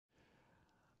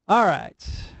All right.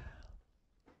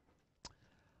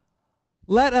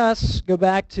 Let us go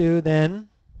back to then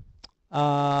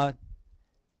Biot-Savart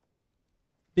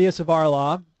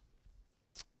Law.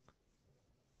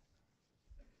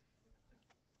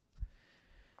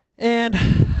 And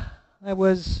I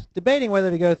was debating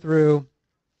whether to go through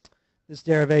this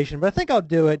derivation, but I think I'll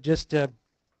do it just to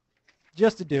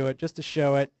do it, just to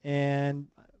show it. And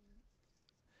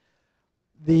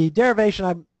the derivation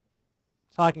I'm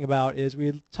talking about is,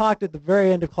 we talked at the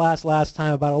very end of class last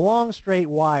time about a long straight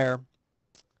wire.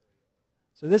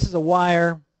 So this is a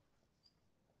wire,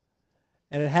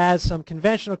 and it has some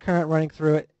conventional current running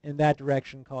through it in that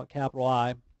direction, call it capital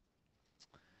I.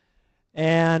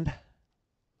 And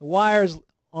the wire is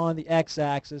on the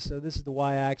x-axis, so this is the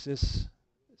y-axis,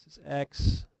 this is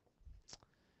x.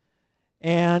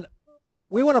 And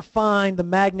we want to find the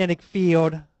magnetic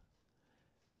field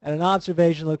at an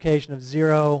observation location of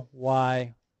 0,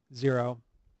 y, 0.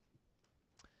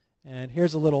 And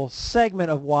here's a little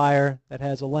segment of wire that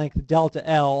has a length delta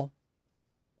L.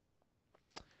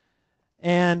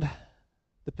 And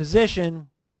the position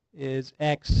is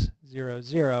x, 0,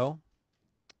 0.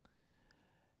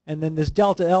 And then this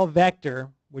delta L vector,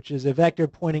 which is a vector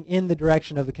pointing in the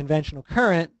direction of the conventional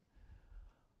current,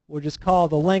 we'll just call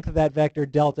the length of that vector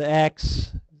delta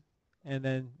x, and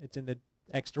then it's in the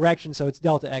x direction, so it's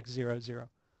delta x 0, 0.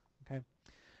 Okay?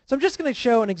 So I'm just going to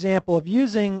show an example of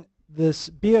using this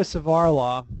Biot-Savart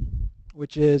law,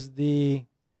 which is the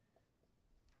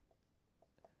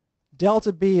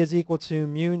delta B is equal to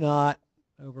mu naught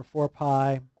over 4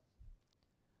 pi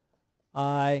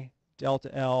I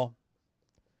delta L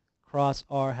cross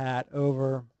r hat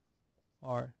over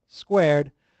r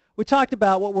squared. We talked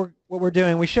about what we're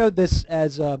doing. We showed this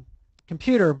as a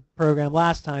computer program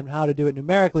last time, how to do it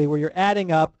numerically, where you're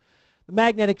adding up the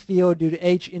magnetic field due to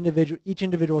each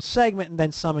individual segment and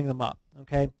then summing them up.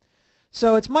 Okay,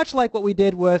 so it's much like what we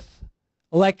did with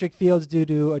electric fields due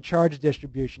to a charge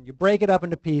distribution. You break it up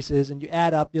into pieces and you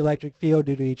add up the electric field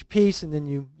due to each piece, and then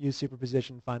you use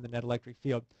superposition to find the net electric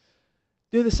field.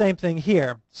 Do the same thing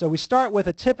here. So we start with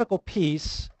a typical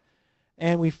piece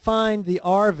and we find the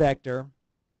r vector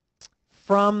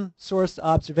from source to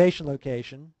observation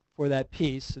location for that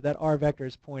piece. So that r vector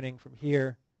is pointing from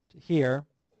here to here.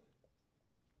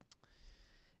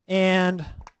 And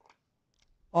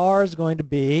r is going to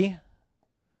be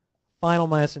final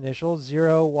minus initial,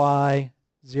 0, y,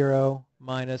 0,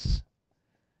 minus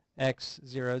x,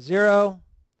 0, 0.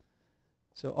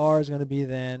 So r is going to be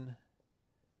then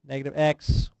negative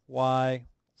x, y,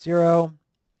 0.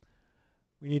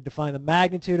 We need to find the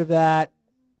magnitude of that.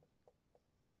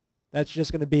 That's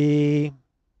just going to be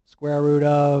square root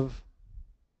of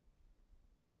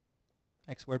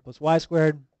x squared plus y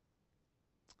squared.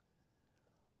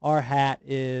 R hat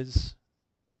is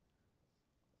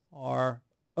r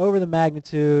over the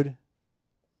magnitude.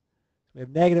 We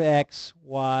have negative x,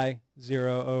 y,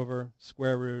 0 over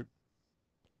square root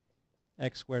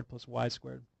x squared plus y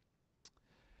squared.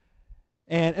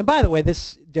 And by the way,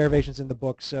 this derivation is in the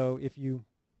book, so if you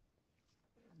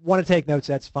want to take notes,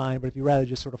 that's fine, but if you'd rather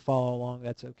just sort of follow along,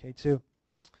 that's okay too.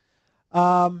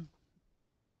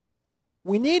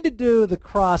 We need to do the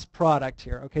cross product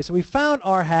here. Okay, so we found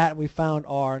r hat and we found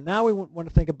r. Now we want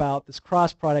to think about this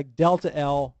cross product delta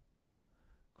L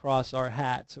cross r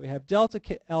hat. So we have delta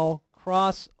L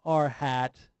cross r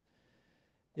hat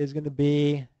is going to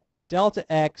be delta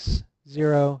x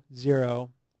 0, 0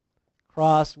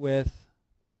 crossed with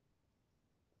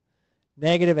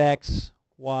negative x,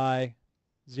 y,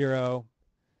 0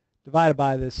 divided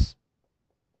by this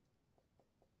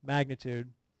magnitude.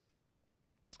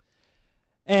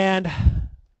 And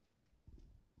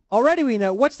already we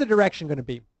know, what's the direction going to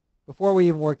be? Before we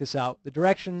even work this out, the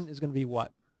direction is going to be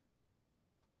what?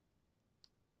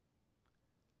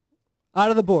 Out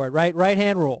of the board, right?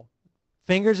 Right-hand rule.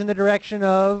 Fingers in the direction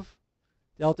of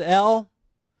delta L.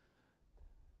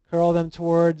 Curl them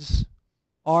towards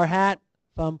r hat.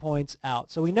 Thumb points out.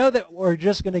 So we know that we're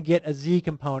just going to get a z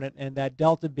component, and that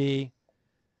delta B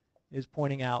is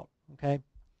pointing out. Okay.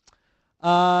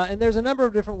 And there's a number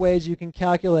of different ways you can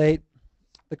calculate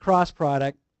the cross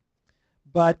product,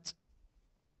 but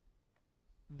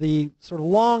the sort of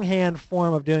longhand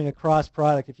form of doing a cross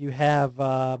product, if you have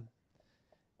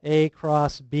A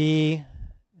cross B,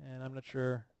 and I'm not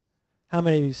sure how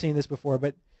many of you have seen this before,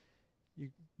 but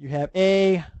you have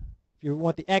A, if you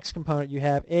want the x component, you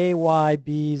have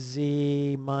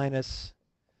AYBZ minus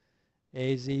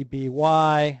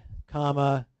AZBY,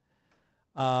 comma,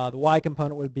 the y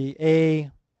component would be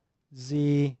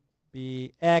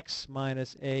AZBX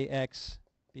minus AXBZ,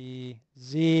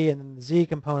 and then the z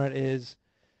component is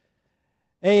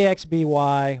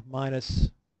AXBY minus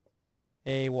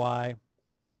AYBX.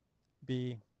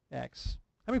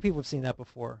 How many people have seen that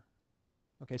before?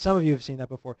 Okay, some of you have seen that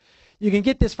before. You can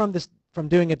get this from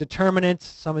doing a determinant.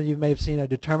 Some of you may have seen a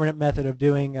determinant method of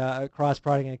doing a cross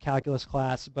product in a calculus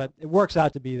class, but it works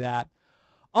out to be that.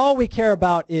 All we care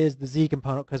about is the z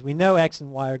component because we know x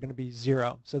and y are going to be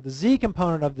 0. So the z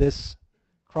component of this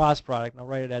cross product, and I'll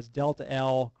write it as delta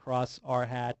L cross r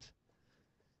hat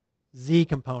z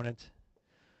component.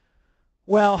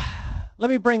 Well, let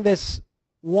me bring this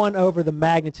 1 over the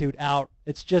magnitude out.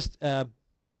 It's just a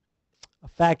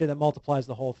factor that multiplies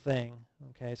the whole thing.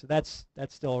 Okay, so that's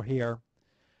still here.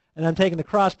 And I'm taking the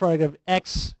cross product of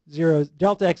x0,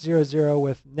 delta x0, 0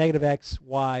 with negative x,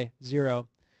 y, 0.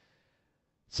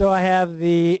 So I have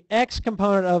the x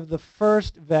component of the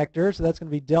first vector, so that's going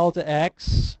to be delta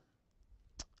x.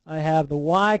 I have the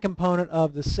y component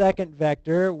of the second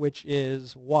vector, which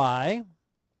is y,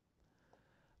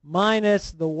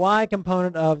 minus the y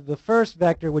component of the first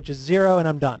vector, which is 0, and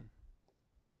I'm done.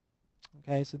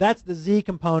 Okay, so that's the z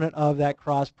component of that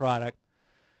cross product.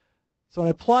 So when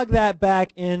I plug that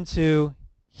back into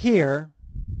here,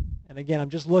 and again, I'm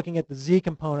just looking at the z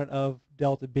component of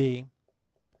delta b,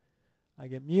 I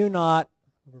get mu naught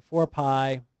over 4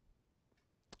 pi.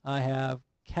 I have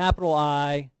capital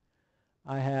I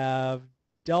have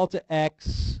delta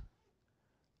x,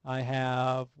 I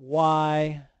have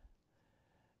y,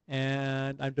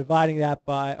 and I'm dividing that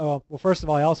by, oh, well, first of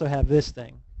all, I also have this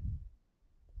thing,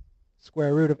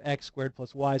 square root of x squared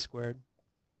plus y squared.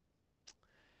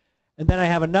 And then I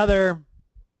have another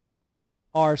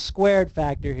r squared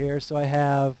factor here, so I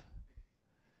have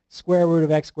square root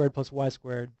of x squared plus y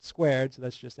squared squared, so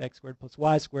that's just x squared plus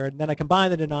y squared. And then I combine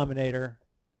the denominator.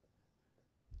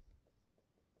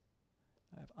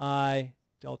 I have I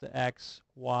delta x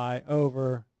y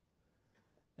over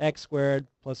x squared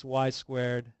plus y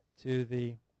squared to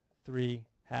the 3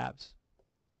 halves.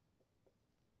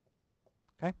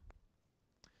 Okay?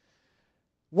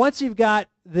 Once you've got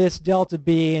this delta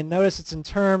b, and notice it's in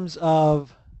terms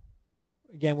of,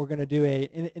 again, we're going to do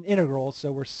an integral,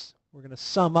 so we're going to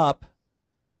sum up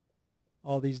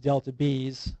all these delta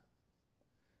b's,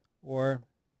 or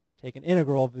take an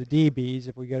integral of the db's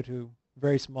if we go to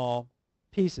very small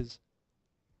pieces.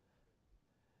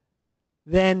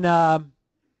 Then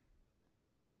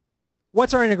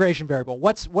what's our integration variable?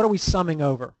 What are we summing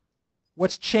over?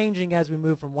 What's changing as we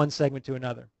move from one segment to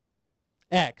another?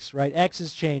 X, right? X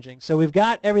is changing. So we've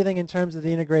got everything in terms of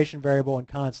the integration variable and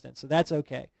constant, so that's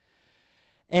okay.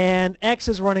 And x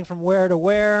is running from where to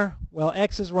where? Well,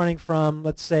 x is running from,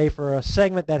 let's say, for a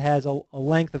segment that has a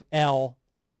length of L,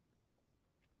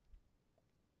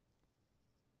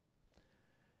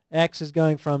 x is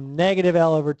going from negative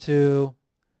L over 2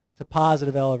 to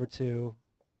positive L over 2.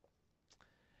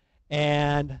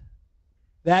 And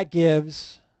that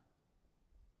gives,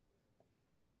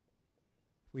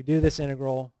 if we do this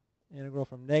integral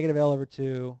from negative L over 2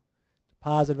 to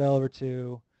positive L over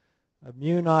 2, of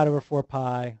mu naught over 4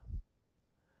 pi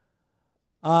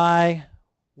I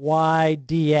y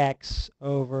dx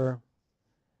over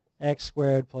x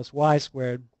squared plus y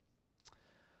squared.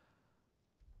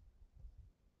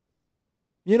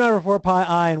 Mu naught over 4 pi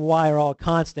I and y are all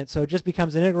constant, so it just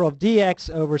becomes an integral of dx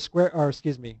over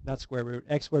not square root,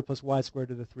 x squared plus y squared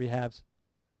to the 3 halves.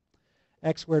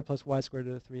 X squared plus y squared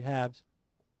to the 3 halves.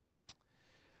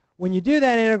 When you do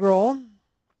that integral,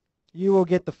 you will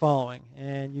get the following,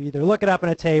 and you either look it up in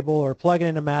a table or plug it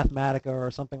into Mathematica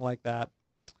or something like that,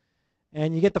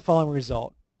 and you get the following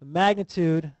result. The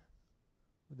magnitude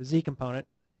of the z component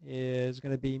is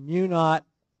going to be mu naught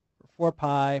for 4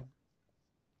 pi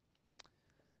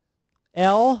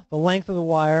L, the length of the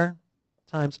wire,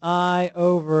 times I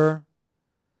over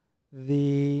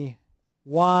the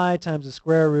y times the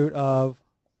square root of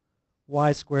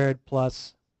y squared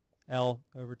plus L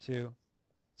over 2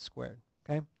 squared.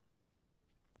 Okay?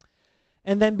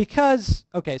 And then because,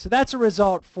 okay, so that's a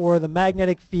result for the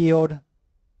magnetic field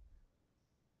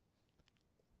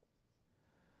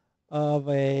of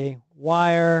a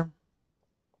wire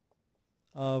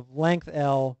of length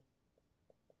L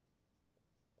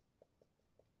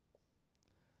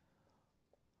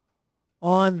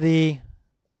on the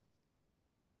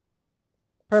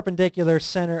perpendicular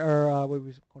center, or what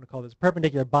we want to call this,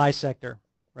 perpendicular bisector,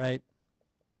 right?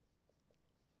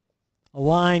 A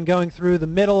line going through the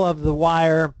middle of the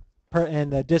wire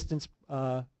and the distance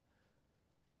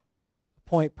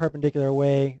point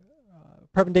perpendicular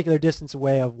distance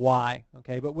away of y.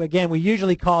 Okay, but again, we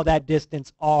usually call that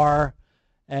distance r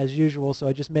as usual, so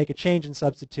I just make a change in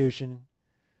substitution.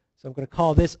 So I'm going to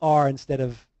call this r instead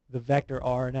of the vector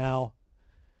r now,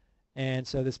 And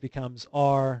so this becomes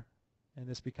R, and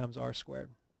this becomes R squared.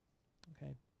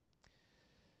 Okay.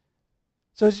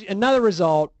 So it's another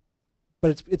result,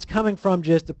 but it's coming from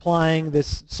just applying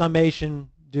this summation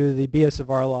due to the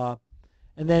Biot-Savart law.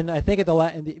 And then I think at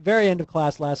in the very end of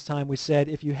class last time we said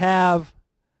if you have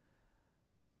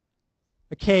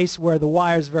a case where the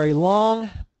wire is very long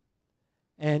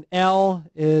and L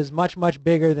is much, much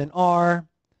bigger than R,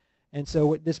 and so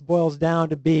what this boils down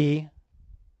to be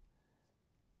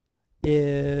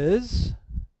is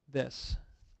this.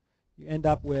 You end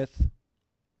up with,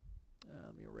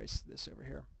 let me erase this over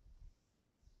here.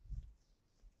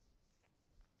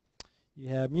 You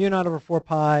have mu naught over 4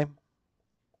 pi.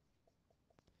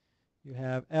 You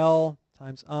have L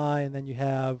times I, and then you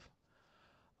have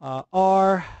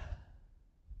R.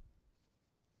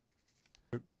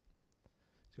 So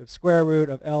you have square root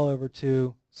of L over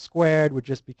 2 squared, which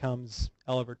just becomes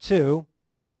L over 2.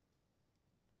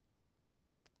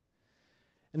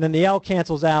 And then the L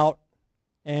cancels out,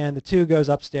 and the 2 goes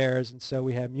upstairs, and so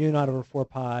we have mu naught over 4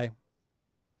 pi.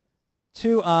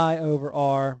 2I over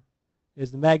R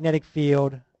is the magnetic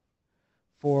field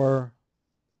for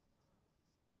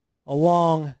a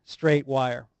long straight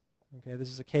wire. Okay, this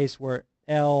is a case where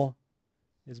L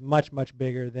is much, much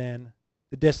bigger than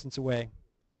the distance away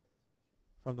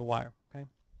from the wire. Okay,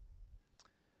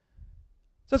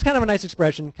 so it's kind of a nice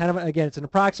expression. Kind of, again, it's an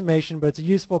approximation, but it's a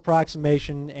useful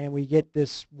approximation, and we get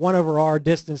this 1 over R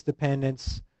distance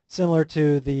dependence similar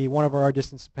to the 1 over R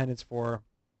distance dependence for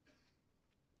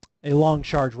a long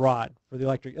charge rod, for the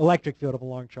electric field of a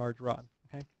long charge rod.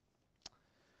 Okay.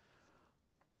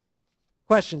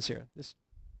 Questions here? This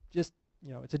just,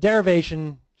 it's a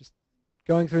derivation, just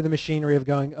going through the machinery of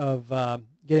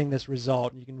getting this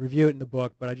result. You can review it in the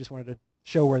book, but I just wanted to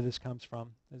show where this comes from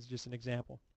as just an example.